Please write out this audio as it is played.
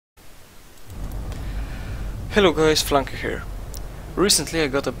Hello guys, Flanker here. Recently I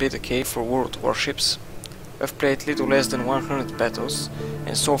got a beta key for World Warships. I've played little less than 100 battles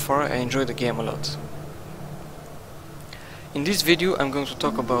and so far I enjoy the game a lot. In this video I'm going to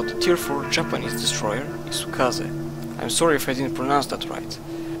talk about the Tier 4 Japanese destroyer, Isokaze. I'm sorry if I didn't pronounce that right.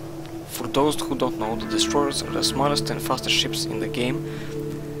 For those who don't know, the destroyers are the smallest and fastest ships in the game.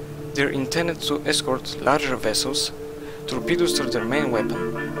 They're intended to escort larger vessels, torpedoes are their main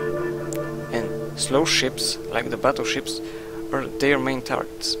weapon, and slow ships, like the battleships, are their main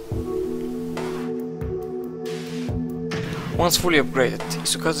targets. Once fully upgraded,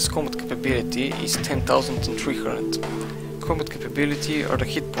 Isokaze's combat capability is 10,300. Combat capability are the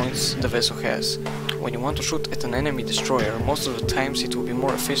hit points the vessel has. When you want to shoot at an enemy destroyer, most of the times it will be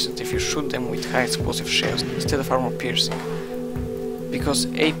more efficient if you shoot them with high explosive shells instead of armor piercing, because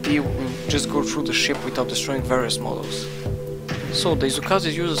AP will just go through the ship without destroying various models. So the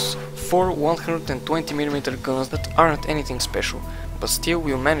Isokaze uses 4 120mm guns that aren't anything special, but still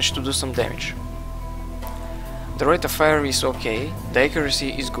will manage to do some damage. The rate of fire is okay, the accuracy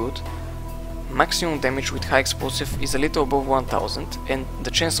is good, maximum damage with high explosive is a little above 1000, and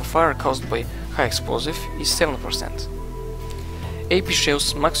the chance of fire caused by high explosive is 7%. AP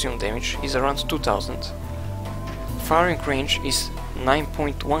shells maximum damage is around 2000. Firing range is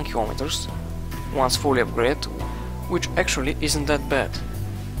 9.1 km once fully upgraded, which actually isn't that bad.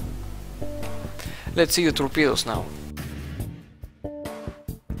 Let's see the torpedoes now.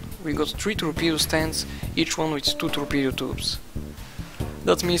 We got 3 torpedo stands, each one with 2 torpedo tubes.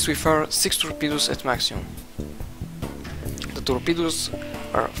 That means we fire 6 torpedoes at maximum. The torpedoes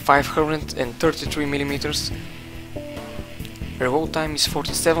are 533mm. Reload time is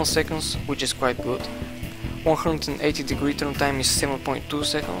 47 seconds, which is quite good. 180-degree turn time is 7.2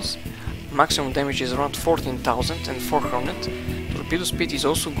 seconds. Maximum damage is around 14,400. Torpedo speed is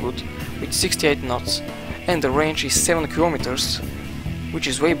also good, with 68 knots, and the range is 7 kilometers, which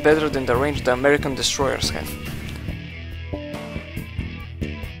is way better than the range the American destroyers have.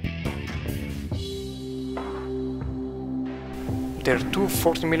 There are 2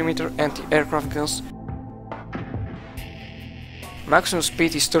 40mm anti-aircraft guns. Maximum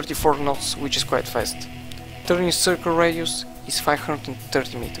speed is 34 knots, which is quite fast. Turning circle radius is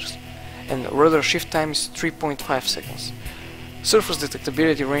 530 meters, and rudder shift time is 3.5 seconds. Surface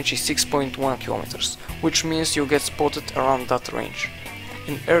detectability range is 6.1 km, which means you'll get spotted around that range.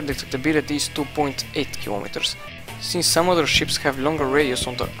 And air detectability is 2.8 km. Since some other ships have longer radius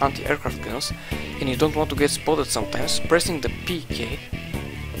on the anti-aircraft guns, and you don't want to get spotted sometimes, pressing the P key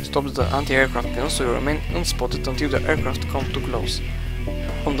stops the anti-aircraft guns so you remain unspotted until the aircraft come too close.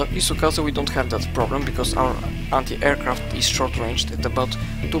 On the Isokaze we don't have that problem because our anti-aircraft is short-ranged at about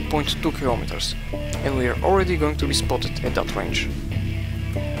 2.2 km, and we are already going to be spotted at that range.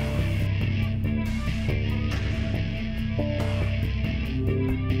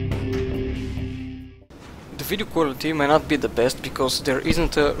 The video quality may not be the best because there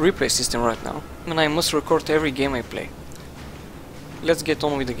isn't a replay system right now, and I must record every game I play. Let's get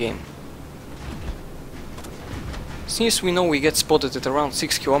on with the game. Since we know we get spotted at around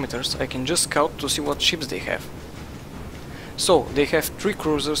 6 km, I can just scout to see what ships they have. So, they have 3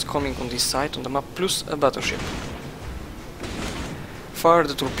 cruisers coming on this side on the map plus a battleship. Fire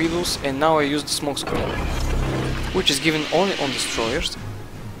the torpedoes, and now I use the smoke screen, which is given only on destroyers.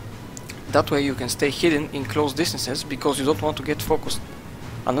 That way you can stay hidden in close distances because you don't want to get focused.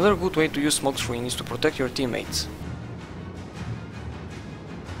 Another good way to use smoke screen is to protect your teammates.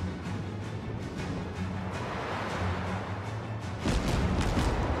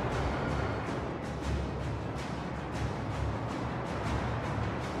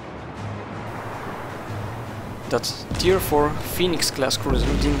 That Tier 4 Phoenix class cruiser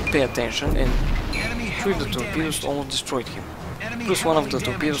didn't pay attention and 3 of the torpedoes almost destroyed him. Plus one of the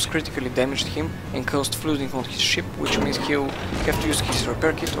torpedoes critically damaged him and caused flooding on his ship, which means he'll have to use his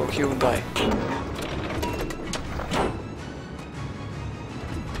repair kit or he'll die.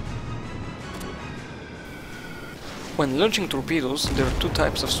 When launching torpedoes, there are 2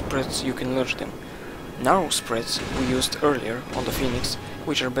 types of spreads you can launch them. Narrow spreads we used earlier on the Phoenix,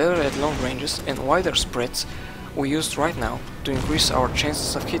 which are better at long ranges, and wider spreads we used right now to increase our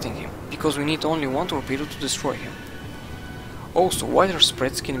chances of hitting him, because we need only 1 torpedo to destroy him. Also, wider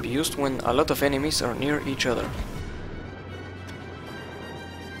spreads can be used when a lot of enemies are near each other.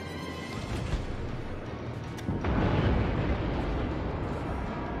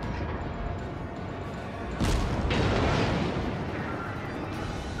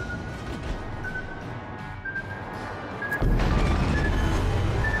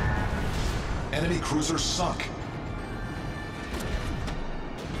 Enemy cruiser sunk.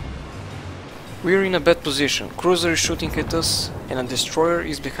 We're in a bad position. Cruiser is shooting at us and a destroyer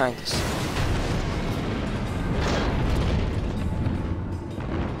is behind us.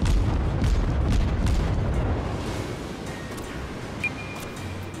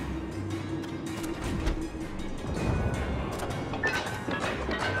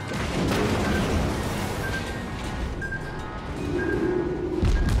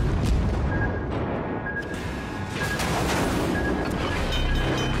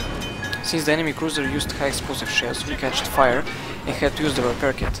 Since the enemy cruiser used high explosive shells, we catched fire and had to use the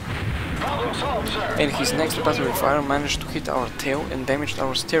repair kit. And his next battery fire managed to hit our tail and damaged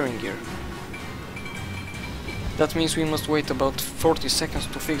our steering gear. That means we must wait about 40 seconds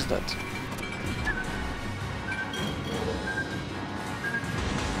to fix that.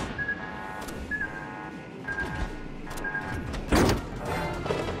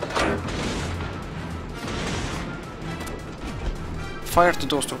 Fire to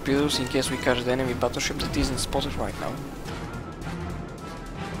those torpedoes in case we catch the enemy battleship that isn't spotted right now.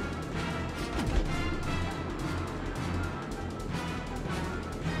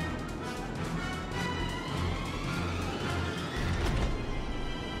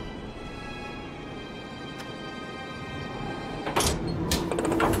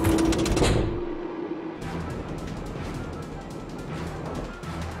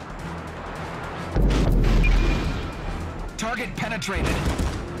 Target penetrated.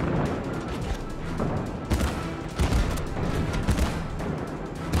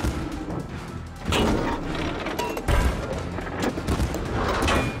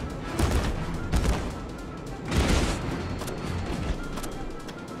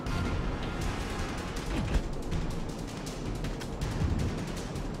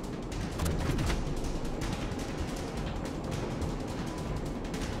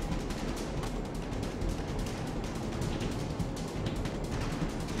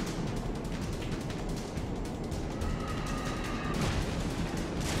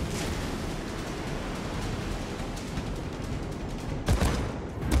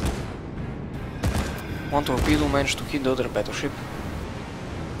 One torpedo managed to hit the other battleship.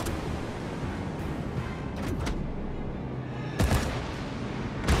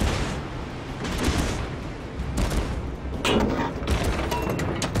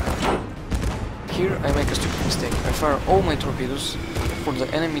 Here I make a stupid mistake. I fire all my torpedoes for the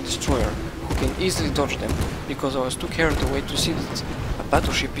enemy destroyer, who can easily dodge them, because I was too carried away to see that a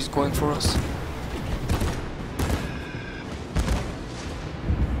battleship is going for us.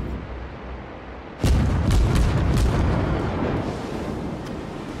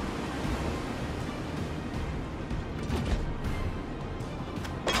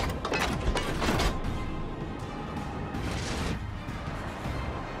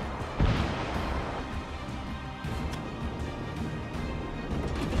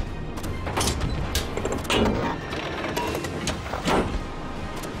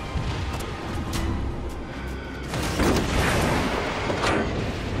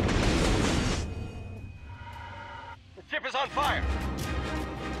 Ship is on fire.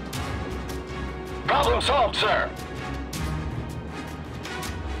 Problem solved, sir.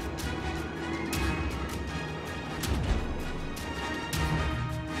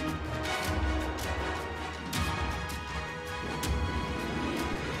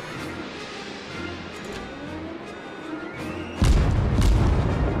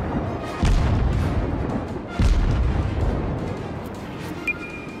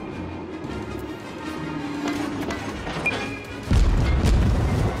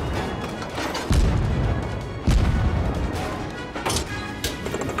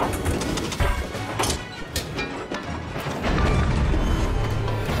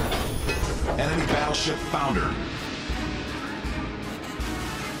 Enemy battleship foundered.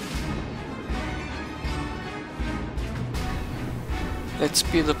 Let's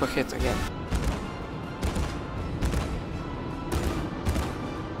speed up ahead again.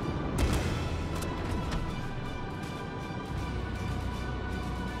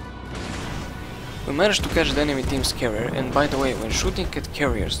 We managed to catch the enemy team's carrier, and by the way, when shooting at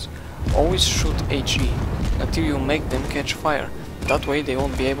carriers, always shoot HE until you make them catch fire. That way they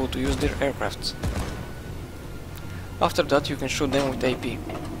won't be able to use their aircrafts. After that you can shoot them with AP.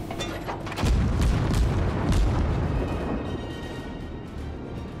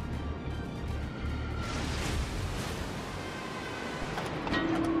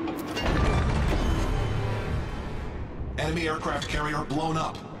 Enemy aircraft carrier blown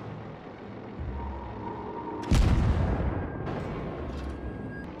up.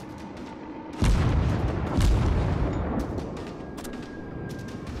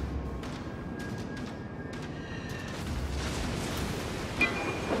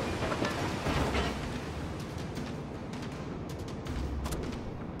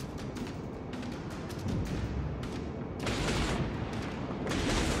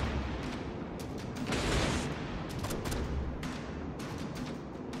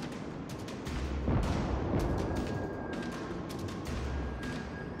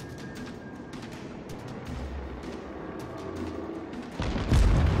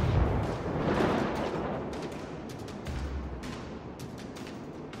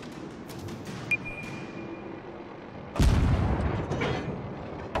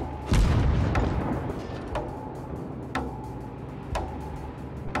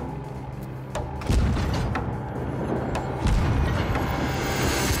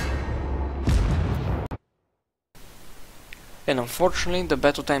 And unfortunately the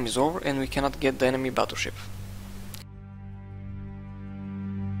battle time is over and we cannot get the enemy battleship.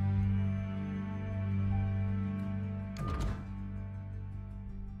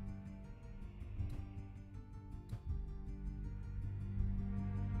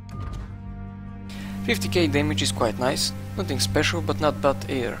 $50k damage is quite nice, nothing special but not bad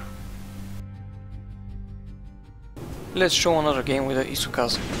either. Let's show another game with the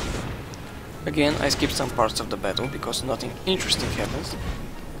Isokaze. Again, I skipped some parts of the battle because nothing interesting happens,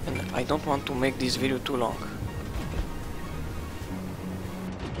 and I don't want to make this video too long.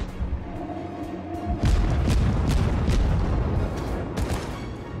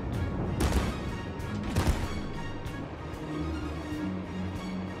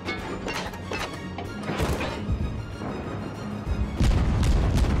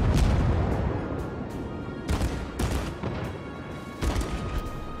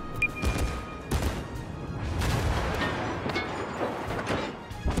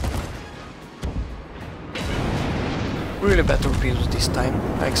 Really bad torpedoes this time.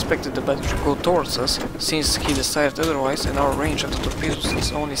 I expected the battle to go towards us, since he decided otherwise and our range of the torpedoes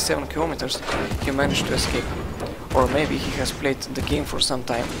is only 7 kilometers, he managed to escape. Or maybe he has played the game for some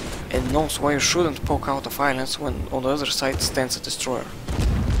time and knows why you shouldn't poke out of islands when on the other side stands a destroyer.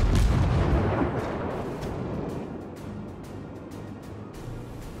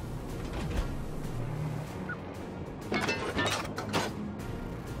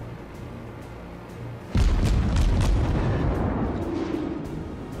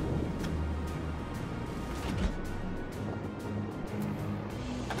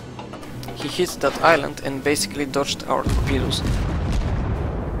 He hit that island and basically dodged our torpedoes.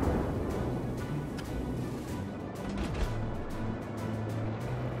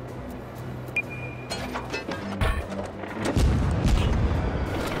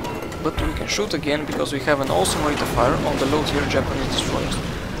 But we can shoot again because we have an awesome rate of fire on the low tier Japanese destroyers.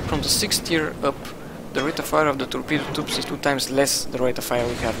 From the 6th tier up, the rate of fire of the torpedo tubes is 2 times less the rate of fire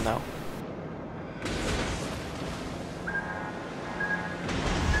we have now.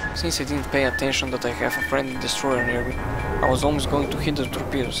 Since I didn't pay attention that I have a friendly destroyer near me, I was almost going to hit the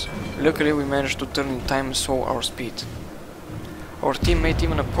torpedoes. Luckily we managed to turn in time and slow our speed. Our teammate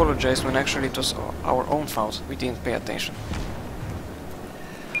even apologized when actually it was our own fault, we didn't pay attention.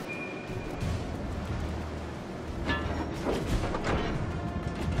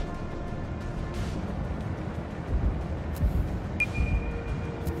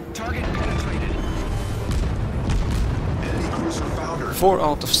 Target penetrated. Enemy cruiser foundered. 4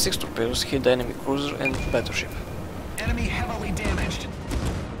 out of 6 torpedoes hit the enemy cruiser and battleship. Enemy heavily damaged.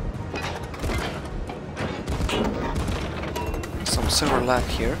 Some server lag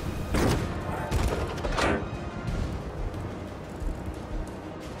here.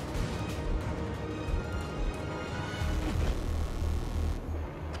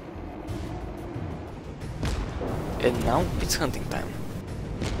 And now it's hunting time.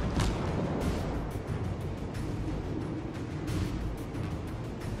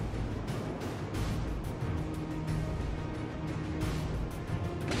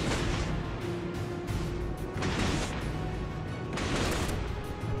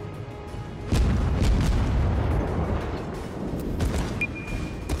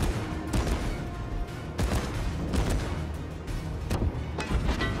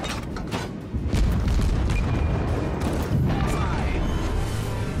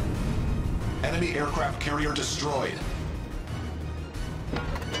 Enemy aircraft carrier destroyed.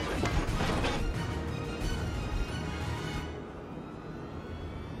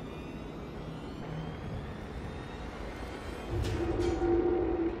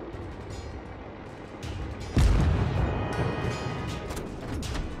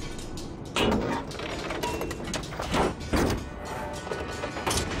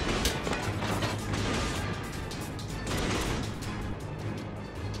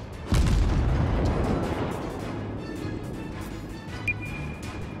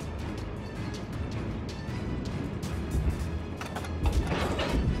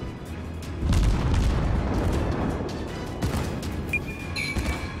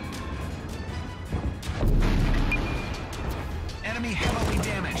 Enemy heavily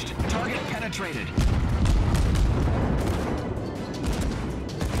damaged. Target penetrated.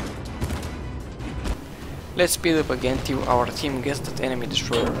 Let's speed up again till our team gets that enemy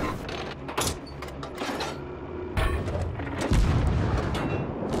destroyer.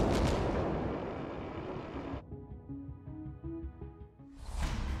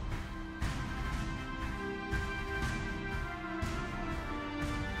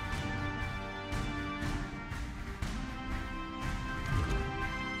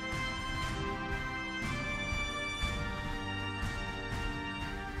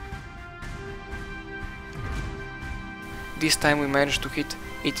 This time we managed to hit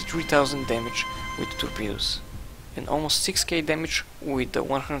 83,000 damage with the torpedoes and almost 6k damage with the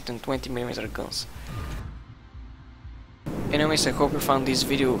 120mm guns. Anyways, I hope you found this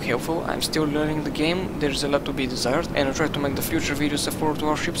video helpful. I'm still learning the game, there's a lot to be desired, and I'll try to make the future videos of World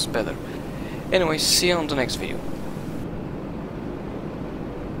Warships better. Anyways, see you on the next video.